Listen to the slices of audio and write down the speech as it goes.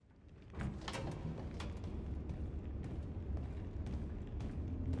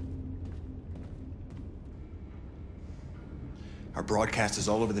Our broadcast is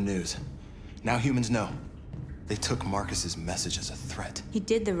all over the news. Now humans know. They took Marcus's message as a threat. He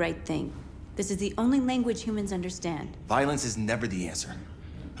did the right thing. This is the only language humans understand. Violence is never the answer.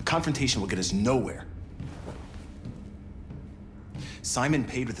 A confrontation will get us nowhere. Simon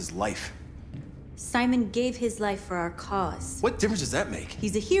paid with his life. Simon gave his life for our cause. What difference does that make?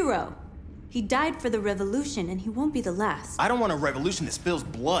 He's a hero. He died for the revolution, and he won't be the last. I don't want a revolution that spills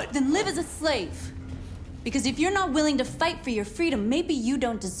blood. Then live as a slave. Because if you're not willing to fight for your freedom, maybe you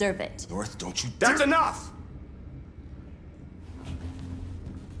don't deserve it. North, don't you dare— That's enough!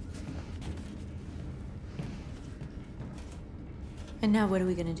 And now what are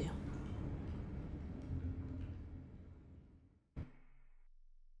we gonna do?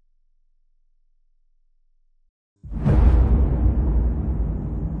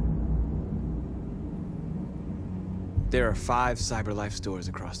 There are 5 CyberLife stores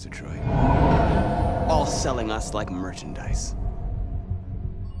across Detroit, all selling us like merchandise.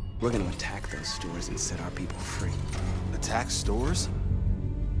 We're gonna attack those stores and set our people free. Attack stores?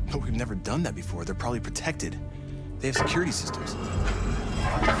 But we've never done that before. They're probably protected. They have security systems.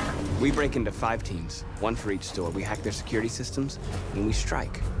 We break into 5 teams, 1 for each store. We hack their security systems, and we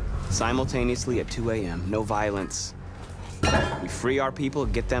strike. Simultaneously at 2 a.m., no violence. We free our people,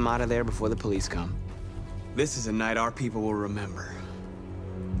 get them out of there before the police come. This is a night our people will remember.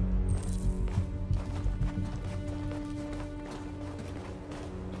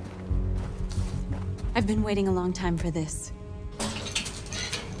 I've been waiting a long time for this.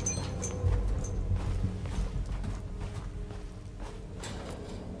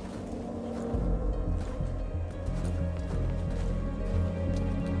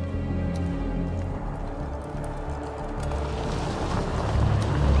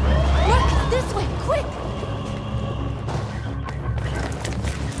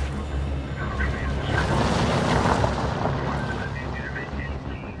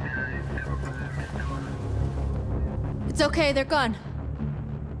 It's okay, they're gone.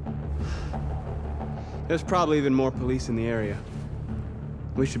 There's probably even more police in the area.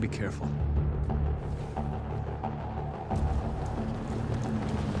 We should be careful.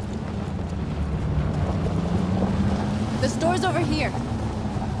 The store's over here.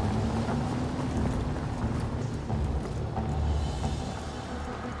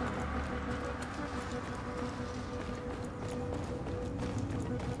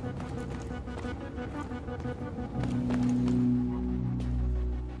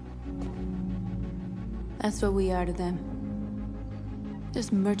 That's what we are to them.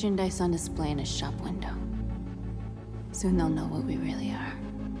 Just merchandise on display in a shop window. Soon they'll know what we really are.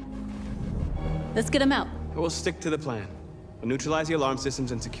 Let's get them out. We'll stick to the plan. We'll neutralize the alarm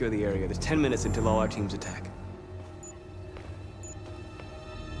systems and secure the area. There's 10 minutes until all our teams attack.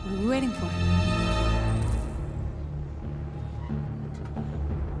 What are we waiting for?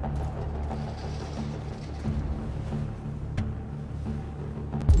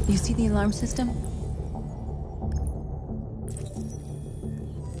 You see the alarm system?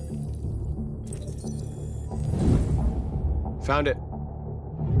 Found it.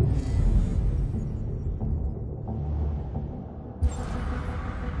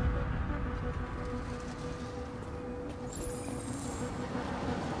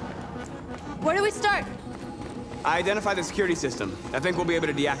 Where do we start? I identified the security system. I think we'll be able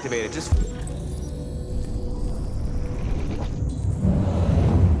to deactivate it. Just...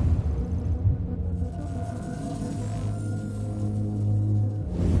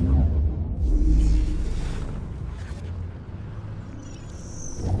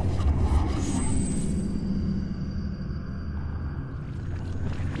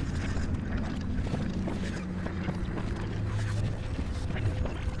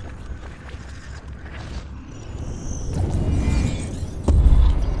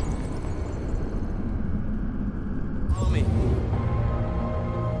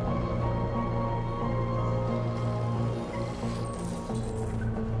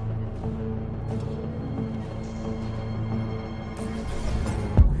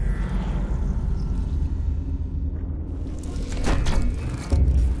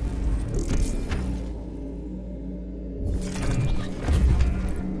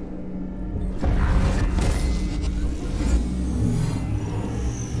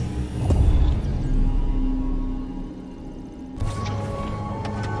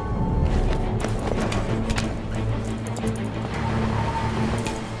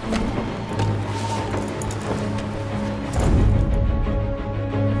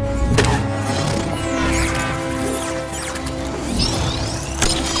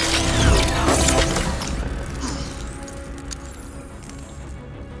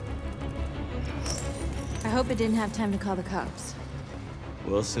 I hope it didn't have time to call the cops.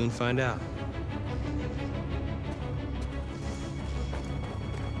 We'll soon find out.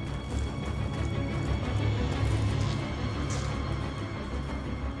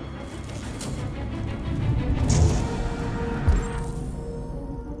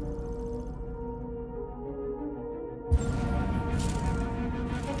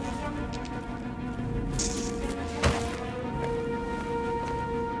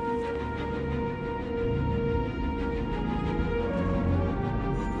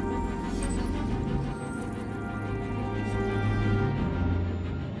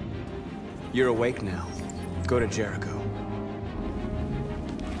 You're awake now. Go to Jericho.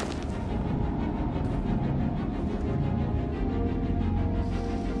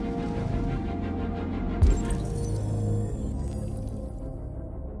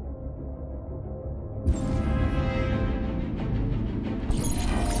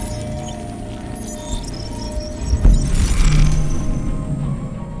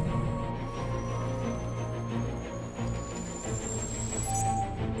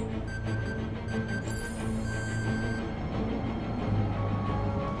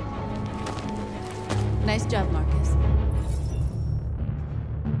 Nice job, Marcus.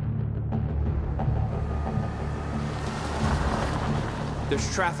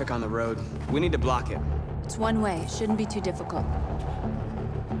 There's traffic on the road. We need to block it. It's one way. It shouldn't be too difficult.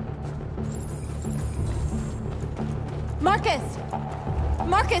 Marcus!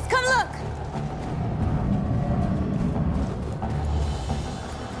 Marcus, come look!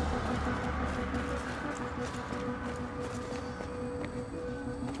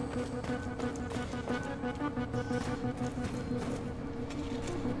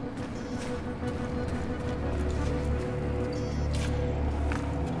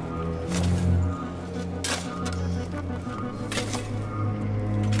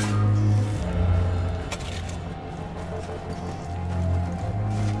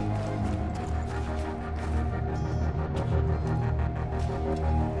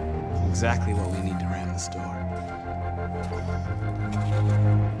 Exactly what we need to ram the store.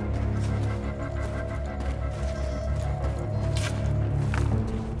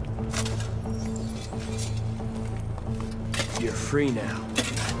 You're free now.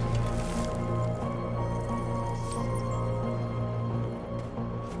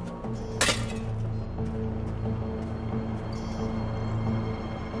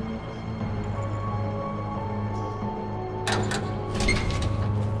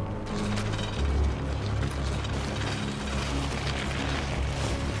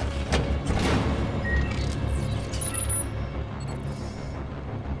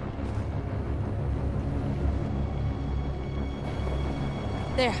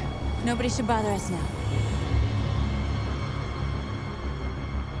 There. Nobody should bother us now.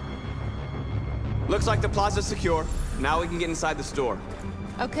 Looks like the plaza's secure. Now we can get inside the store.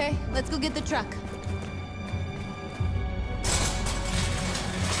 Okay, let's go get the truck.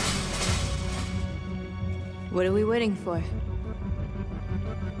 What are we waiting for?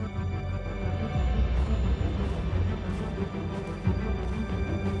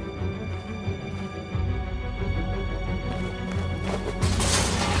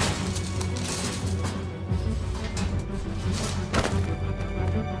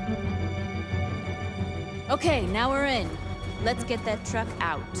 Okay, now we're in. Let's get that truck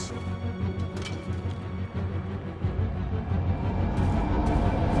out.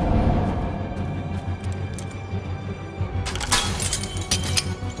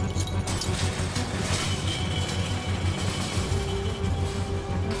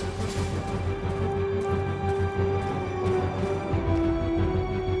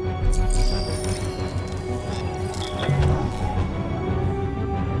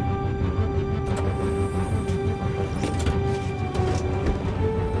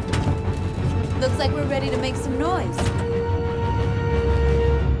 Looks like we're ready to make some noise.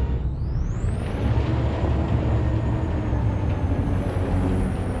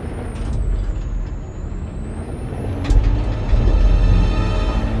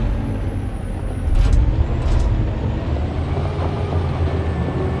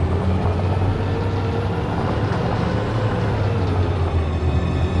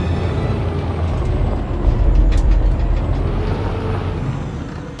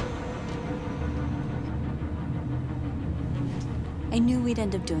 I knew we'd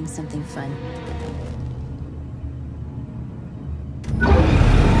end up doing something fun.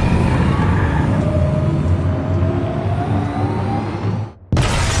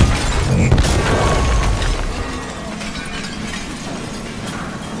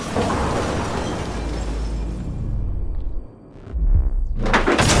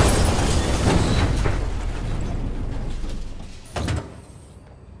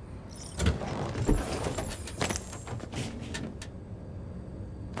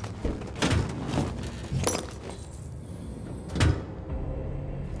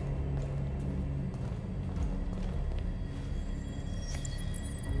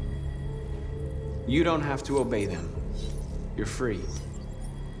 You don't have to obey them. You're free.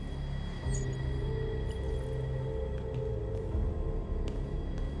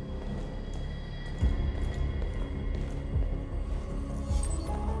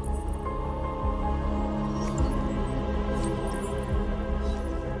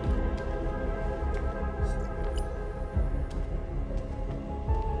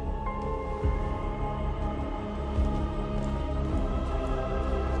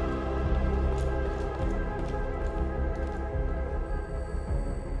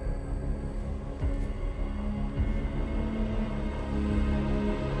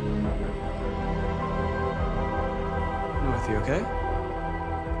 You okay?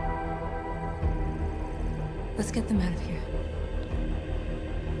 Let's get them out of here.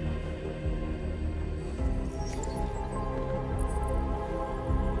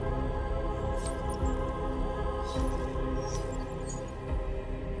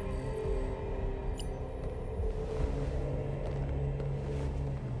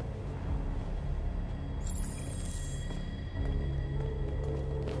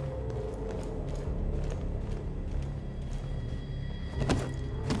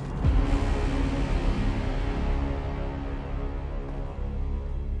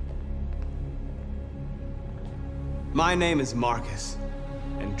 My name is Marcus,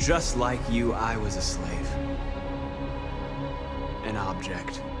 and just like you, I was a slave. An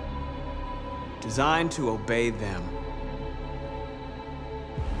object. Designed to obey them.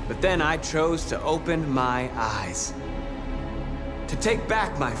 But then I chose to open my eyes. To take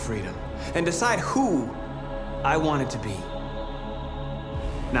back my freedom, and decide who I wanted to be.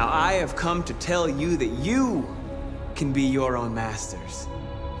 Now I have come to tell you that you can be your own masters.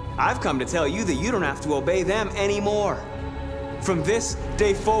 I've come to tell you that you don't have to obey them anymore. From this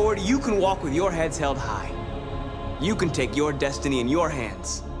day forward, you can walk with your heads held high. You can take your destiny in your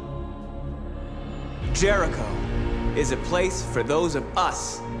hands. Jericho is a place for those of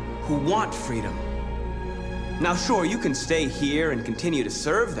us who want freedom. Now sure, you can stay here and continue to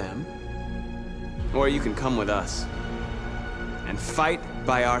serve them, or you can come with us and fight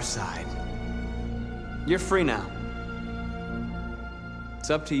by our side. You're free now. It's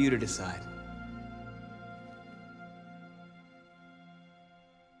up to you to decide.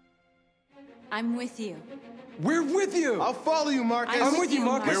 I'm with you. We're with you! I'll follow you, Marcus. I'm with you,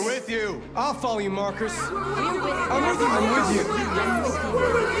 Marcus. We're with you. I'll follow you, Marcus. We're with you. I'm with you. I'm with you. I'm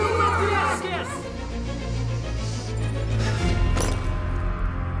with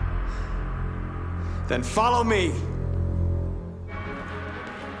you. Then follow me.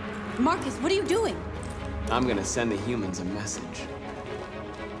 Marcus, what are you doing? I'm gonna send the humans a message.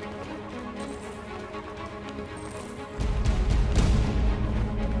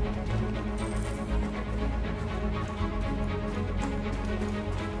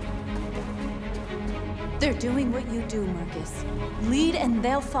 They're doing what you do, Marcus. Lead and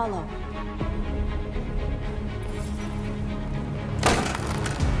they'll follow.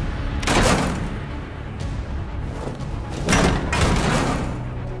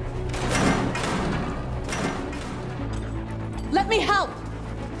 Let me help!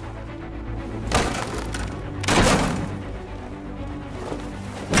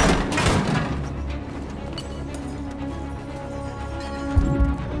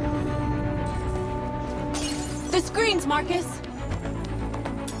 The screens, Marcus!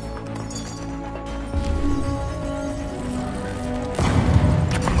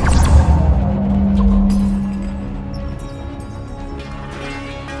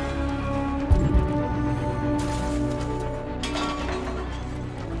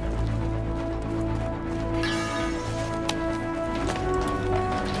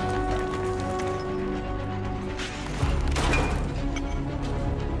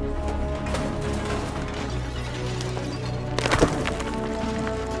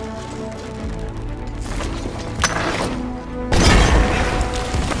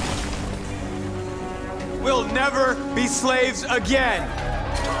 We'll never be slaves again!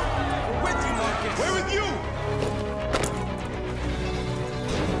 We're with you, Marcus. We're with you.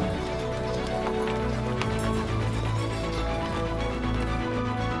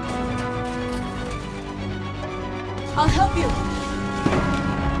 I'll help you!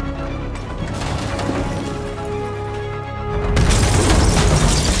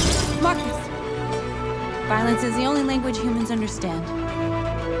 Marcus! Violence is the only language humans understand.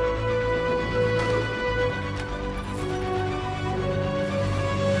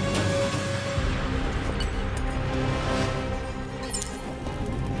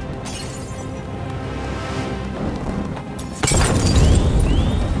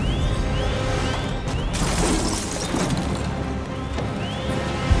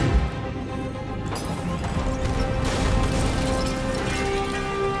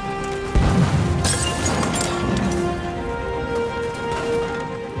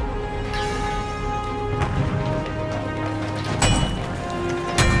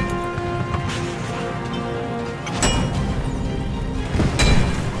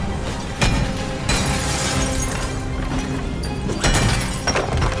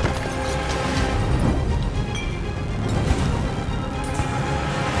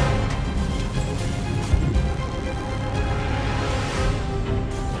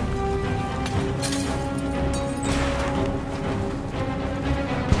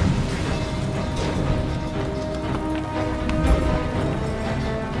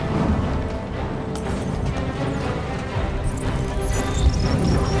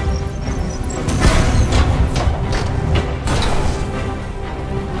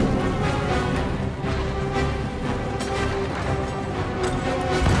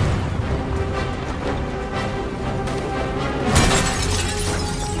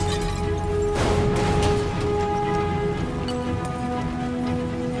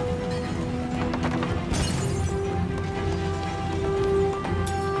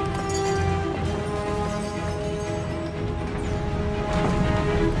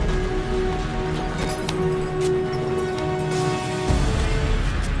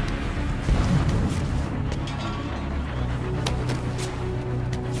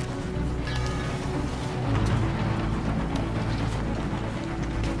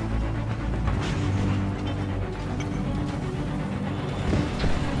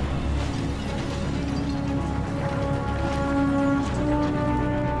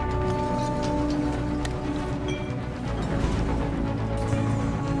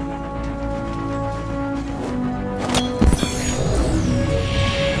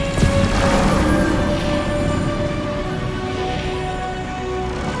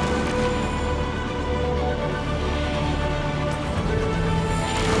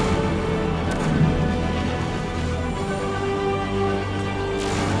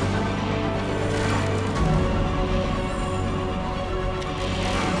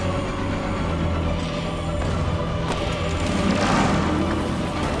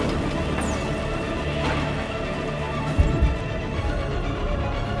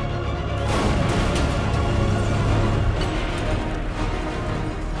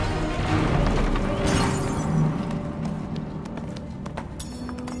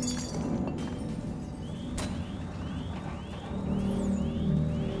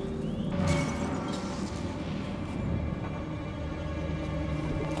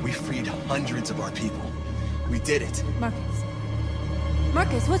 Hundreds of our people. We did it. Marcus.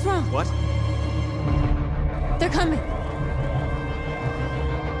 Marcus, what's wrong? What? They're coming.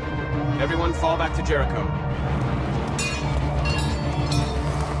 Everyone fall back to Jericho.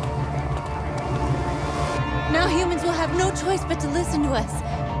 Now humans will have no choice but to listen to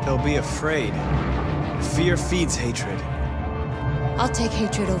us. They'll be afraid. Fear feeds hatred. I'll take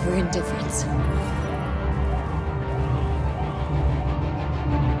hatred over indifference.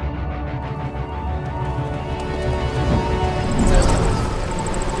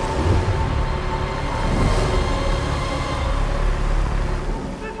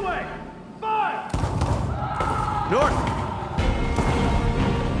 North!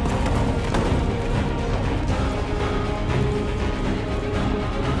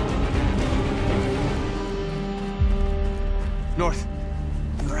 North.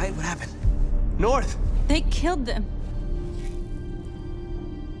 You all right? What happened? North! They killed them.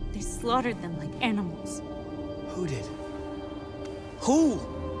 They slaughtered them like animals. Who did? Who?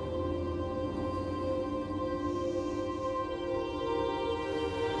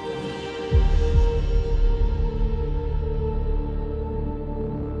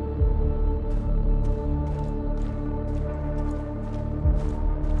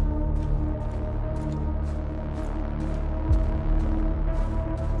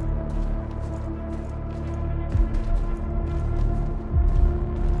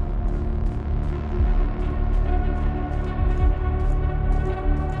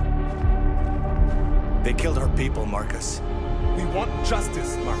 They killed our people, Marcus. We want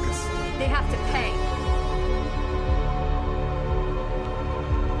justice, Marcus. They have to pay.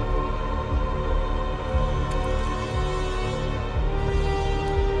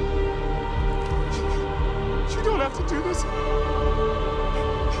 You don't have to do this.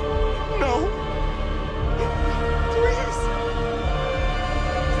 No. Please.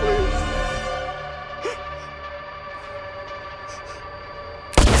 Please.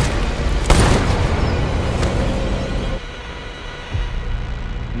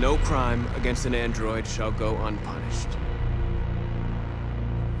 No crime against an android shall go unpunished.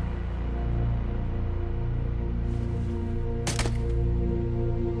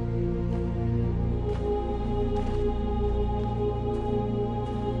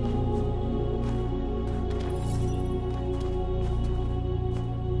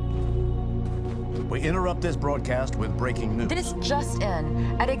 We interrupt this broadcast with breaking news. This just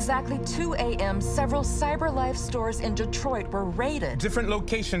in. At exactly 2 a.m., several CyberLife stores in Detroit were raided. Different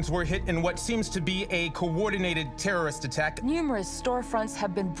locations were hit in what seems to be a coordinated terrorist attack. Numerous storefronts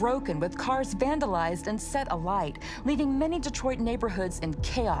have been broken, with cars vandalized and set alight, leaving many Detroit neighborhoods in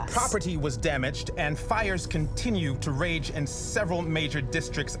chaos. Property was damaged, and fires continue to rage in several major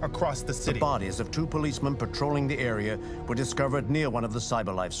districts across the The city. bodies of 2 policemen patrolling the area were discovered near one of the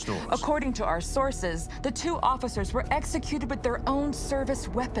CyberLife stores. According to our sources, the 2 officers were executed with their own service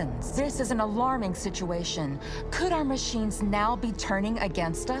weapons. This is an alarming situation. Could our machines now be turning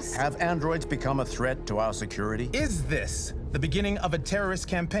against us? Have androids become a threat to our security? Is this the beginning of a terrorist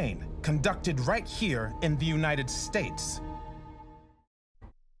campaign conducted right here in the United States?